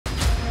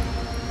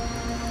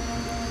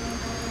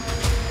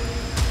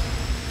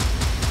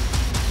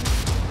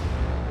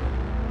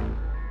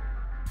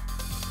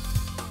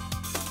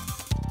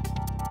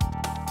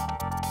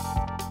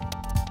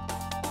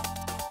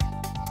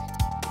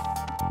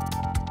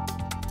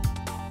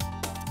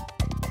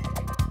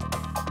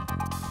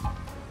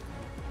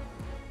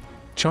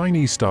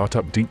Chinese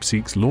startup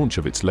DeepSeek's launch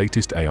of its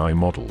latest AI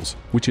models,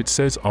 which it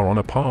says are on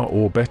a par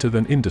or better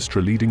than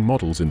industry-leading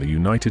models in the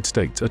United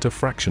States at a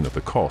fraction of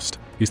the cost,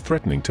 is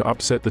threatening to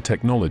upset the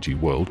technology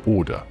world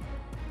order.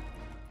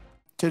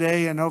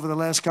 Today and over the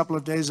last couple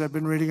of days, I've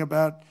been reading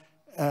about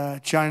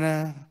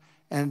China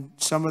and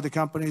some of the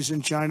companies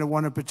in China,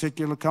 one in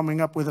particular,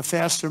 coming up with a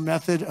faster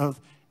method of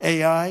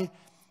AI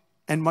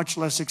and much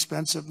less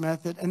expensive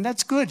method. And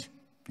that's good,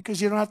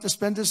 because you don't have to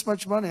spend this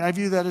much money. I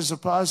view that as a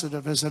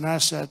positive, as an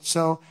asset.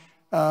 So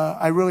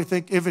I really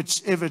think if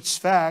it's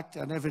fact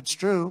and if it's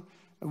true,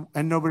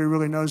 and nobody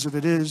really knows if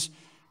it is,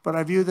 but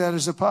I view that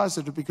as a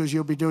positive because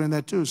you'll be doing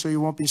that too. So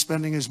you won't be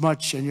spending as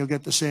much and you'll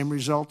get the same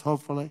result,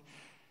 hopefully.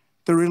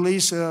 The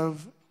release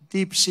of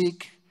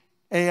DeepSeek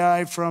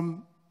AI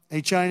from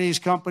a Chinese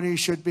company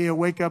should be a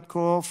wake-up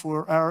call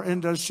for our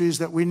industries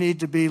that we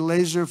need to be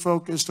laser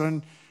focused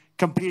on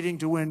competing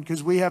to win,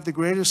 because we have the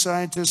greatest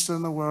scientists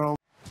in the world.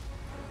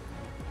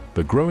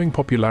 The growing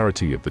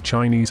popularity of the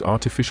Chinese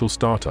artificial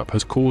startup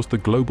has caused the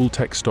global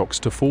tech stocks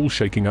to fall,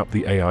 shaking up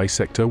the AI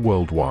sector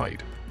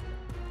worldwide.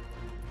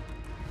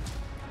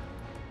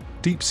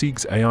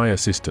 DeepSeek's AI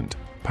assistant,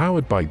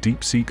 powered by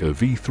DeepSeek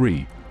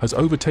V3, has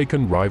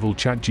overtaken rival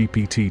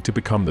ChatGPT to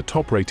become the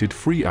top-rated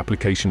free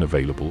application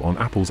available on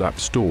Apple's App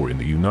Store in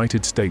the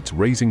United States,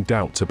 raising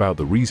doubts about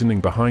the reasoning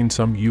behind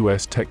some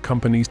US tech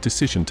companies'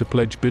 decision to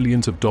pledge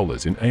billions of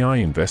dollars in AI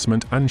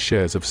investment, and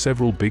shares of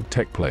several big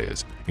tech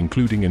players,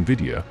 including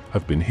Nvidia,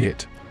 have been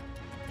hit.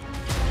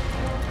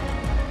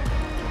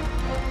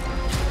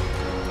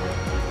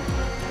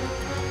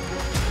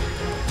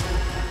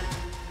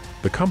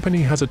 The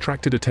company has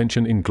attracted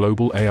attention in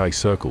global AI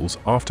circles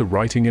after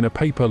writing in a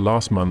paper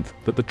last month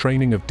that the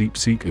training of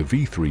DeepSeek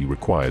V3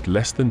 required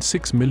less than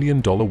 $6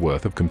 million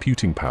worth of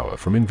computing power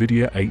from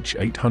Nvidia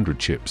H800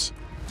 chips.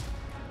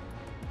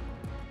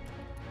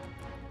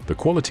 The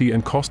quality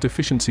and cost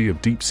efficiency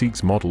of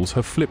DeepSeek's models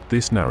have flipped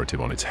this narrative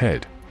on its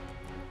head.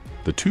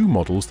 The two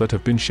models that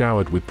have been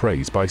showered with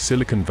praise by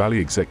Silicon Valley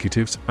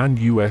executives and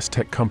US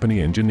tech company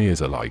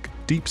engineers alike,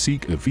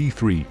 DeepSeek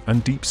V3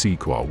 and DeepSeek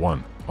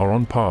R1, are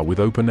on par with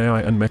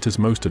OpenAI and Meta's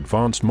most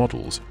advanced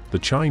models, the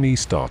Chinese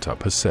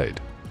startup has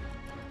said.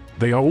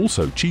 They are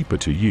also cheaper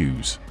to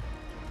use.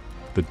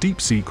 The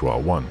DeepSeek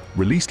R1,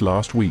 released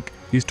last week,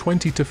 is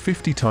 20 to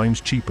 50 times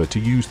cheaper to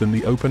use than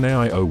the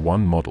OpenAI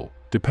O1 model,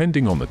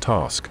 depending on the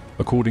task,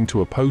 according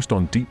to a post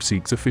on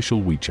DeepSeek's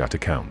official WeChat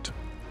account.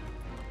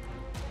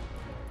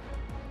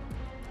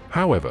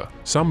 However,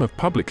 some have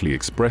publicly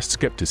expressed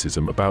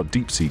skepticism about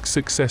DeepSeek's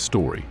success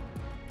story.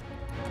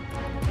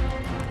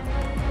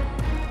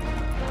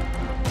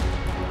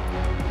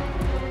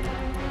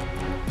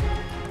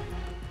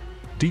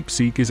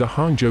 DeepSeek is a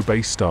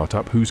Hangzhou-based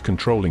startup whose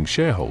controlling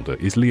shareholder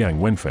is Liang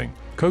Wenfeng,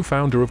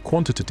 co-founder of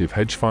quantitative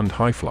hedge fund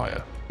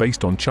Highflyer,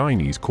 based on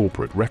Chinese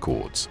corporate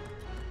records.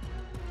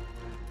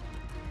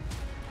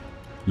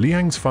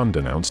 Liang's fund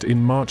announced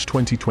in March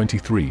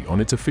 2023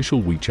 on its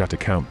official WeChat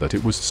account that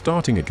it was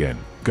starting again,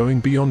 going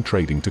beyond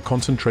trading to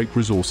concentrate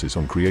resources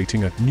on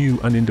creating a new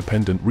and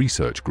independent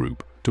research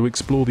group to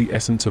explore the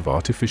essence of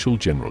artificial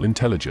general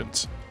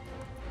intelligence.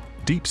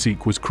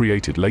 DeepSeek was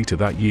created later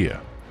that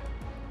year.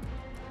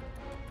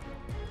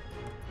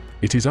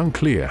 It is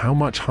unclear how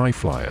much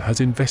Highflyer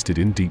has invested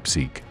in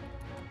DeepSeek.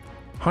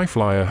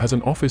 Highflyer has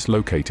an office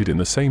located in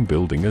the same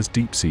building as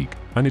DeepSeek,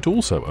 and it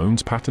also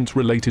owns patents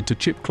related to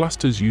chip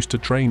clusters used to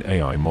train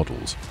AI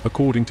models,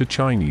 according to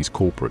Chinese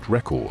corporate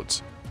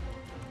records.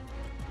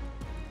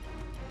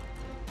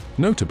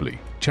 Notably,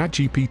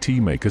 ChatGPT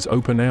makers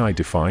OpenAI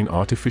define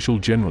artificial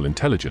general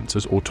intelligence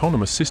as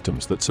autonomous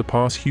systems that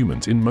surpass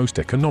humans in most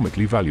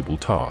economically valuable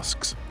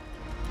tasks.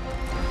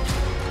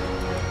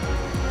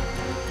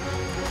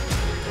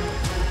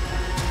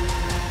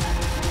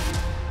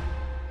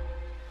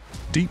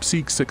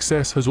 DeepSeek's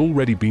success has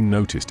already been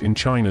noticed in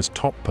China's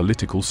top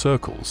political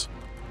circles.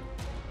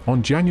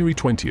 On January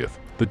 20th,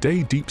 the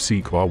day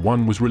DeepSeek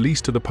R1 was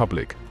released to the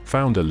public,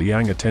 founder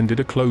Liang attended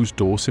a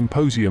closed-door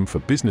symposium for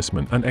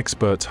businessmen and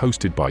experts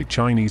hosted by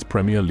Chinese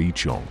Premier Li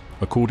Qiang,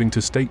 according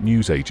to state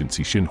news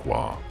agency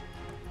Xinhua.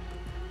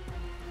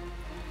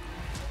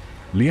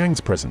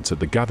 Liang's presence at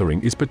the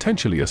gathering is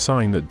potentially a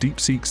sign that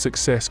DeepSeek's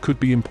success could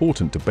be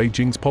important to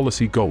Beijing's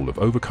policy goal of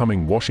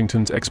overcoming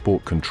Washington's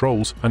export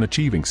controls and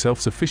achieving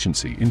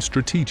self-sufficiency in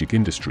strategic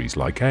industries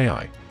like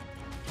AI.